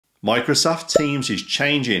Microsoft Teams is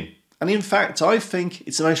changing, and in fact I think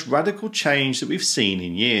it's the most radical change that we've seen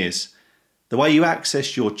in years. The way you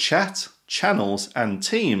access your chat, channels and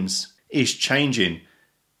Teams is changing,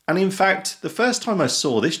 and in fact the first time I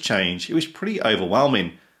saw this change it was pretty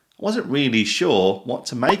overwhelming. I wasn't really sure what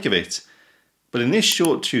to make of it, but in this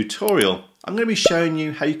short tutorial I'm going to be showing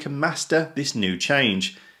you how you can master this new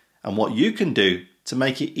change and what you can do to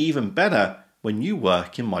make it even better when you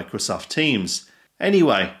work in Microsoft Teams.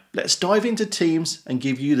 Anyway, let's dive into Teams and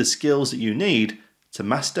give you the skills that you need to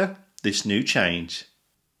master this new change.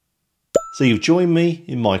 So you've joined me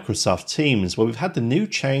in Microsoft Teams where we've had the new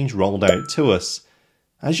change rolled out to us.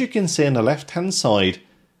 As you can see on the left hand side,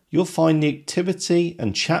 you'll find the activity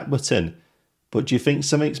and chat button. But do you think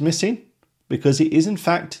something's missing? Because it is in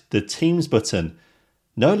fact the Teams button.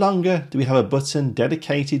 No longer do we have a button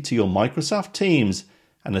dedicated to your Microsoft Teams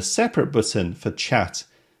and a separate button for chat.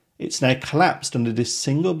 It's now collapsed under this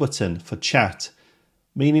single button for chat,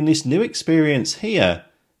 meaning this new experience here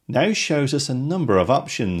now shows us a number of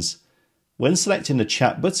options. When selecting the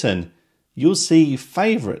chat button, you'll see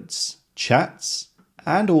favorites, chats,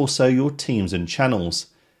 and also your teams and channels.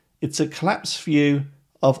 It's a collapsed view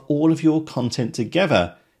of all of your content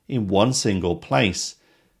together in one single place.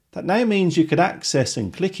 That now means you could access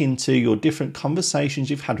and click into your different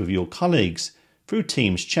conversations you've had with your colleagues through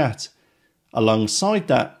Teams chat. Alongside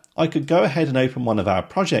that, I could go ahead and open one of our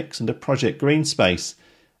projects under Project Green Space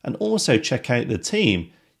and also check out the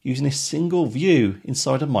team using a single view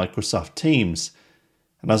inside of Microsoft Teams.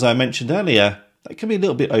 And as I mentioned earlier, that can be a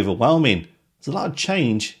little bit overwhelming. There's a lot of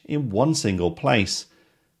change in one single place.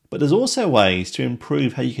 But there's also ways to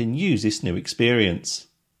improve how you can use this new experience.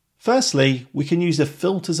 Firstly, we can use the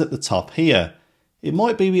filters at the top here. It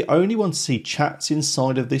might be we only want to see chats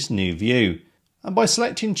inside of this new view. And by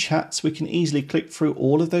selecting chats, we can easily click through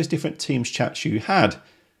all of those different Teams chats you had,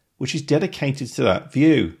 which is dedicated to that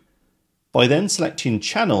view. By then selecting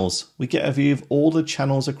channels, we get a view of all the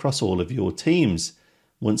channels across all of your teams.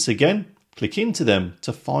 Once again, click into them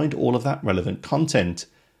to find all of that relevant content.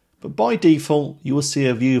 But by default, you will see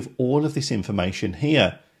a view of all of this information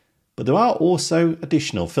here. But there are also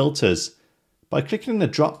additional filters. By clicking on the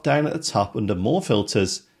drop down at the top under More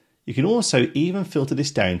Filters, you can also even filter this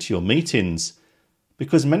down to your meetings.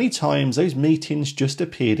 Because many times those meetings just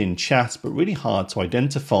appeared in chat but really hard to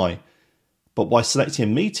identify. But by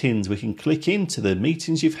selecting meetings, we can click into the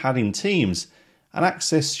meetings you've had in Teams and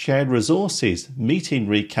access shared resources, meeting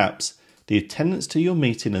recaps, the attendance to your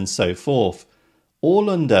meeting and so forth, all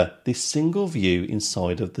under this single view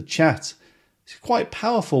inside of the chat. It's quite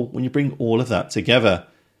powerful when you bring all of that together.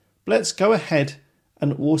 But let's go ahead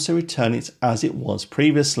and also return it as it was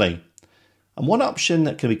previously. And one option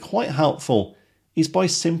that can be quite helpful is by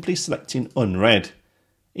simply selecting unread.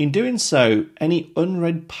 In doing so, any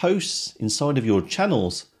unread posts inside of your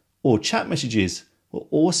channels or chat messages will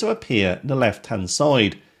also appear on the left hand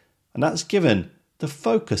side, and that's given the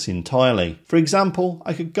focus entirely. For example,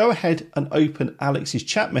 I could go ahead and open Alex's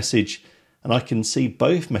chat message and I can see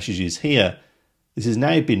both messages here. This has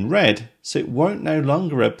now been read, so it won't no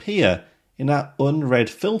longer appear in our unread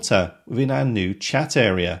filter within our new chat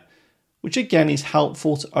area, which again is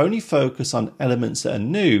helpful to only focus on elements that are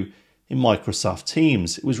new in Microsoft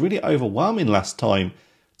Teams. It was really overwhelming last time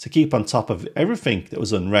to keep on top of everything that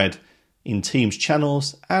was unread in Teams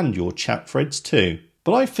channels and your chat threads too.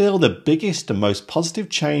 But I feel the biggest and most positive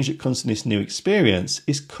change that comes from this new experience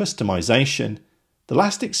is customization. The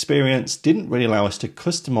last experience didn't really allow us to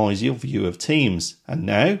customize your view of Teams, and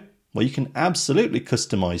now, well, you can absolutely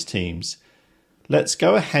customize Teams. Let's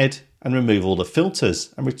go ahead and remove all the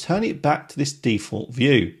filters and return it back to this default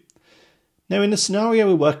view. Now in the scenario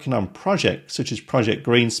we're working on projects such as Project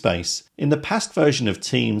Green Space, in the past version of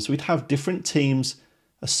Teams we'd have different teams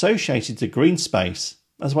associated to Green Space,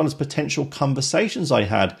 as well as potential conversations I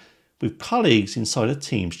had with colleagues inside a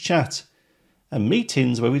Teams chat, and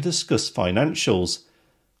meetings where we discuss financials.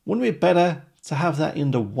 Wouldn't it be better to have that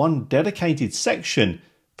into one dedicated section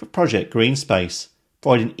for Project Green Space,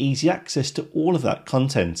 providing easy access to all of that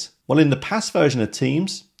content? Well, in the past version of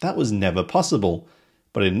Teams, that was never possible.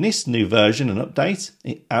 But in this new version and update,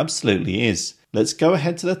 it absolutely is. Let's go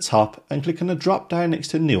ahead to the top and click on the drop down next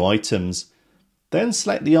to New Items. Then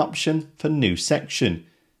select the option for New Section.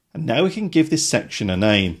 And now we can give this section a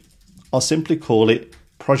name. I'll simply call it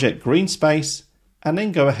Project Green Space and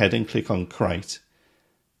then go ahead and click on Create.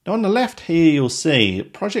 Now on the left here you'll see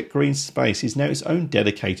Project Green Space is now its own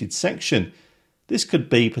dedicated section. This could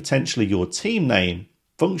be potentially your team name,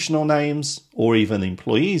 functional names, or even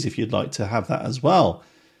employees if you'd like to have that as well.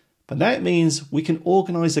 But now it means we can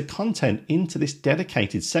organise the content into this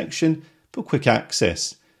dedicated section for quick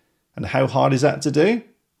access. And how hard is that to do?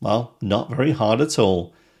 Well, not very hard at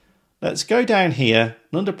all. Let's go down here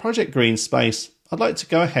and under Project Green Space, I'd like to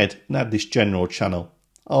go ahead and add this general channel.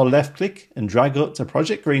 I'll left click and drag up to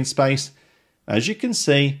Project Green Space. As you can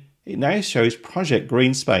see, it now shows Project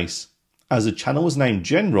Green Space. As the channel was named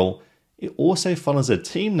General, it also follows a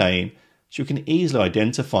team name so you can easily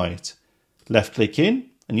identify it. Left click in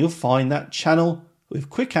and you'll find that channel with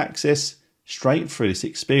quick access straight through this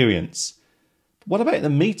experience. But what about the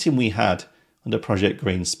meeting we had under Project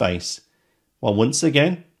Green Space? Well, once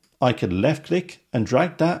again, I could left click and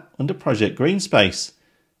drag that under Project Green Space.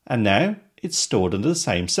 And now it's stored under the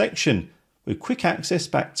same section with quick access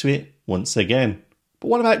back to it once again. But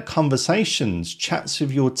what about conversations, chats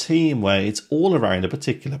with your team where it's all around a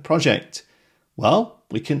particular project? Well,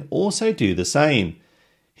 we can also do the same.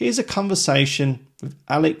 Here's a conversation with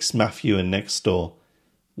Alex, Matthew and Nextdoor.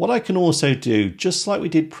 What I can also do, just like we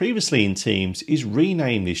did previously in Teams, is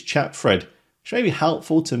rename this chat thread, which may be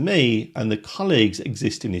helpful to me and the colleagues that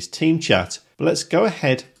exist in this team chat. But let's go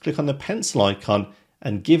ahead, click on the pencil icon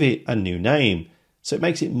and give it a new name, so it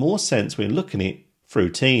makes it more sense when looking at it through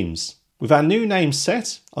Teams. With our new name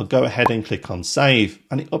set, I'll go ahead and click on Save,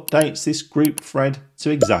 and it updates this group thread to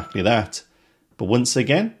exactly that. But once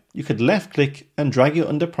again, you could left click and drag it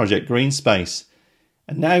under Project Green Space.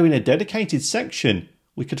 And now in a dedicated section,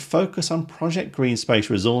 we could focus on Project Green Space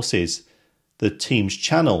resources, the Teams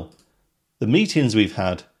channel, the meetings we've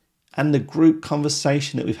had, and the group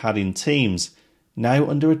conversation that we've had in Teams, now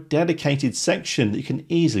under a dedicated section that you can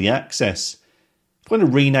easily access. If you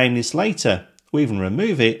want to rename this later, or even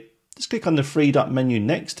remove it, just click on the three dot menu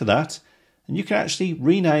next to that, and you can actually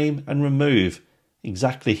rename and remove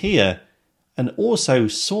exactly here, and also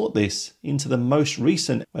sort this into the most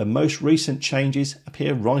recent, where most recent changes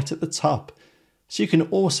appear right at the top. So you can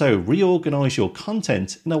also reorganize your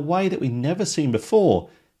content in a way that we've never seen before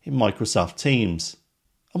in Microsoft Teams.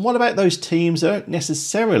 And what about those teams that don't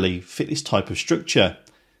necessarily fit this type of structure,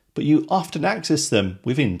 but you often access them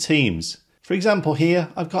within Teams? For example, here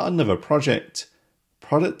I've got another project,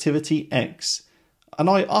 Productivity X, and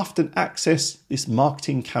I often access this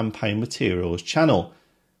marketing campaign materials channel.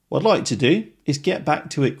 What I'd like to do is get back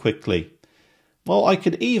to it quickly. Well, I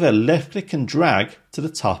could either left click and drag to the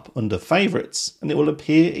top under favorites and it will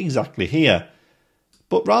appear exactly here.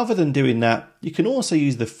 But rather than doing that, you can also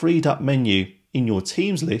use the three dot menu in your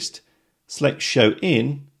Teams list, select Show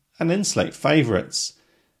In and then select Favorites.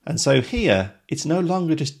 And so here, it's no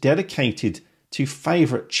longer just dedicated to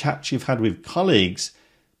favorite chats you've had with colleagues,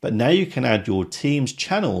 but now you can add your Teams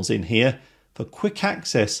channels in here for quick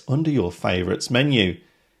access under your favorites menu.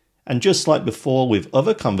 And just like before with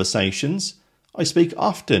other conversations, I speak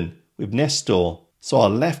often with Nextdoor, so I'll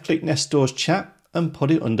left click Nextdoor's chat and put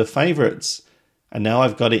it under favorites. And now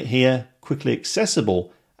I've got it here quickly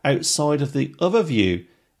accessible outside of the other view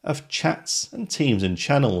of chats and teams and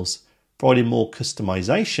channels, providing more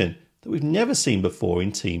customization that we've never seen before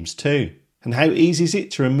in Teams too. And how easy is it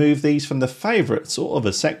to remove these from the favorites or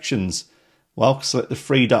other sections? Well, select the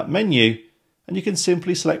three dot menu and you can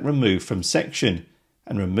simply select Remove from Section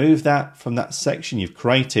and remove that from that section you've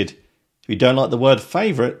created. If you don't like the word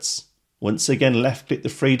favorites, once again left click the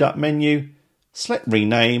three dot menu, select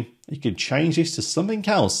Rename. You can change this to something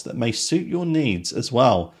else that may suit your needs as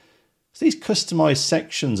well. So these customized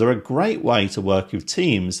sections are a great way to work with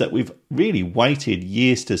teams that we've really waited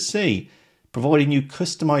years to see, providing you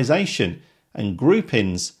customization and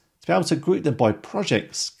groupings to be able to group them by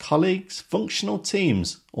projects, colleagues, functional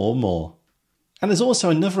teams, or more. And there's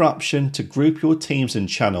also another option to group your teams and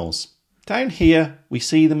channels. Down here, we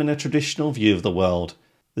see them in a traditional view of the world,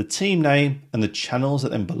 the team name and the channels that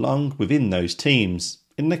then belong within those teams,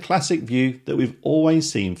 in the classic view that we've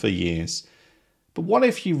always seen for years. But what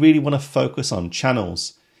if you really want to focus on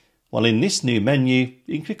channels? Well, in this new menu,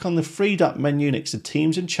 you can click on the three dot menu next to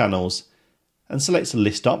Teams and Channels and select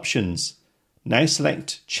List Options. Now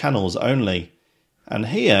select Channels Only. And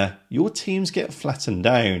here, your teams get flattened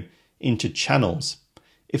down into channels.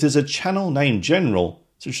 If there's a channel named General,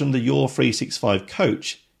 such as under Your 365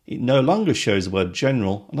 Coach, it no longer shows the word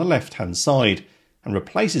General on the left-hand side and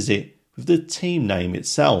replaces it with the team name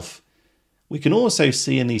itself. We can also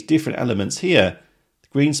see in these different elements here, the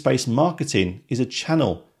Green Space Marketing is a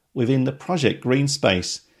channel within the project Green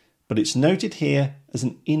Space, but it's noted here as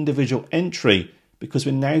an individual entry because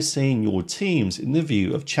we're now seeing your teams in the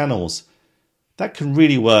view of channels. That can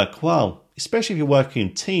really work well, especially if you're working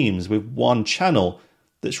in teams with one channel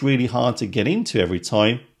that's really hard to get into every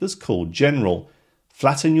time that's called General.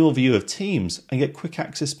 Flatten your view of teams and get quick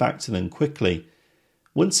access back to them quickly.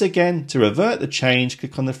 Once again, to revert the change,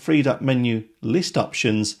 click on the three dot menu List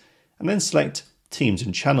Options and then select teams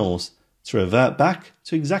and channels to revert back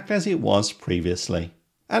to exactly as it was previously.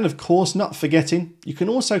 And of course, not forgetting, you can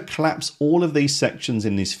also collapse all of these sections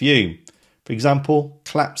in this view. For example,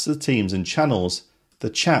 collapse the teams and channels, the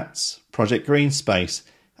chats, Project Green Space,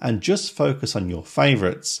 and just focus on your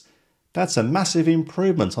favorites. That's a massive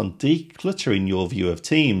improvement on decluttering your view of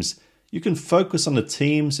teams. You can focus on the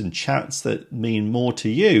teams and chats that mean more to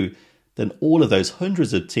you than all of those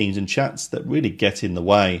hundreds of teams and chats that really get in the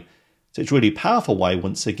way. So it's a really powerful way,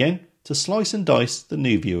 once again, to slice and dice the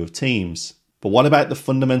new view of teams. But what about the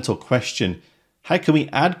fundamental question? How can we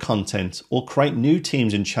add content or create new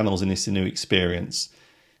teams and channels in this new experience?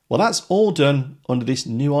 Well, that's all done under this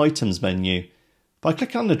new items menu. By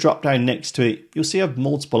clicking on the drop down next to it, you'll see you have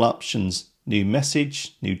multiple options: new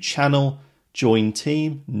message, new channel, join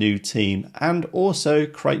team, new team, and also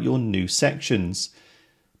create your new sections.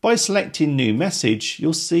 By selecting new message,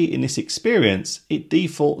 you'll see in this experience, it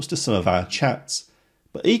defaults to some of our chats.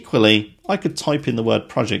 But equally, I could type in the word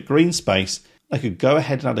Project Green Space. I could go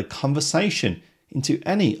ahead and add a conversation into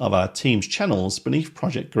any of our team's channels beneath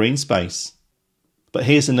Project Green Space. But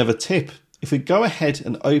here's another tip. If we go ahead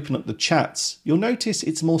and open up the chats, you'll notice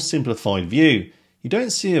it's a more simplified view. You don't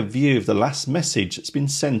see a view of the last message that's been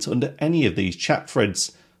sent under any of these chat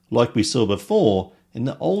threads, like we saw before in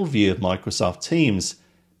the old view of Microsoft Teams.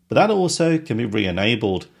 But that also can be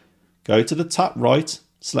re-enabled. Go to the top right,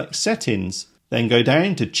 select Settings, then go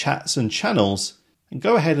down to Chats and Channels, and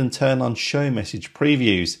go ahead and turn on Show Message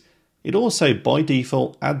Previews. It also by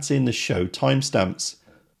default adds in the show timestamps.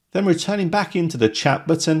 Then returning back into the chat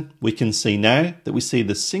button, we can see now that we see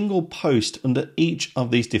the single post under each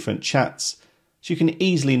of these different chats. So you can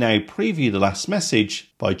easily now preview the last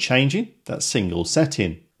message by changing that single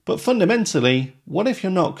setting. But fundamentally, what if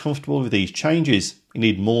you're not comfortable with these changes? You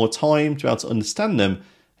need more time to be able to understand them,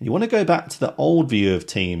 and you want to go back to the old view of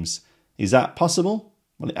Teams. Is that possible?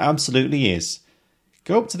 Well, it absolutely is.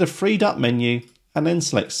 Go up to the three dot menu and then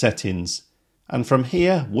select Settings. And from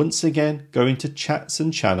here, once again, go into Chats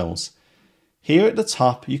and Channels. Here at the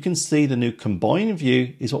top, you can see the new combined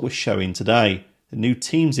view is what we're showing today, the new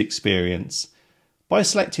Teams experience. By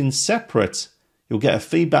selecting Separate, you'll get a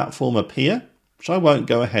feedback form appear, which I won't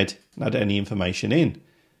go ahead and add any information in.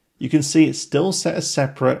 You can see it's still set as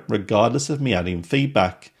separate regardless of me adding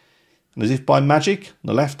feedback. And as if by magic, on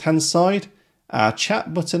the left-hand side, our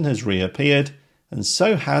chat button has reappeared, and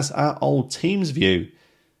so has our old Teams view.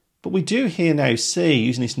 But we do here now see,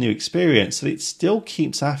 using this new experience, that it still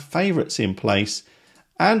keeps our favourites in place,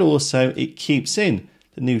 and also it keeps in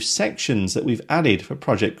the new sections that we've added for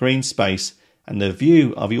Project Green Space and the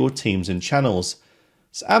view of your teams and channels.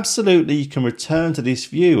 So absolutely you can return to this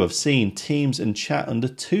view of seeing teams and chat under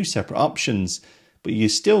two separate options, but you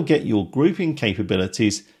still get your grouping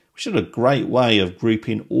capabilities, which is a great way of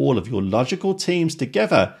grouping all of your logical teams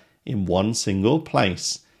together in one single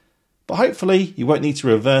place. But hopefully you won't need to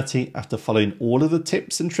revert it after following all of the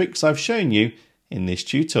tips and tricks I've shown you in this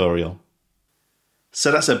tutorial.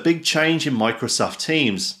 So that's a big change in Microsoft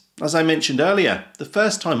Teams. As I mentioned earlier, the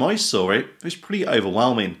first time I saw it was pretty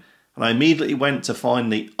overwhelming, and I immediately went to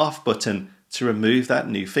find the off button to remove that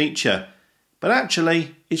new feature. But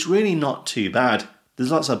actually, it's really not too bad.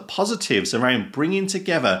 There's lots of positives around bringing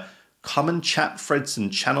together common chat threads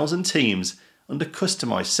and channels and teams under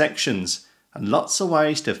customized sections, and lots of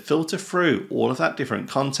ways to filter through all of that different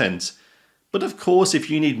content. But of course, if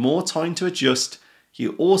you need more time to adjust,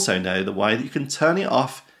 you also know the way that you can turn it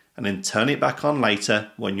off and then turn it back on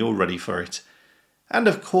later when you're ready for it. And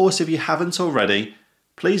of course, if you haven't already,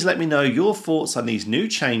 please let me know your thoughts on these new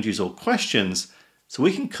changes or questions so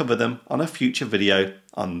we can cover them on a future video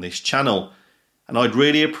on this channel. And I'd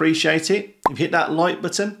really appreciate it if you hit that like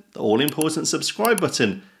button, the all important subscribe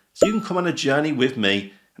button, so you can come on a journey with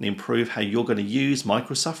me and improve how you're going to use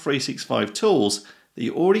Microsoft 365 tools that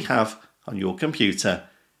you already have on your computer.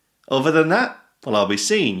 Other than that, well, I'll be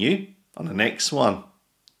seeing you on the next one.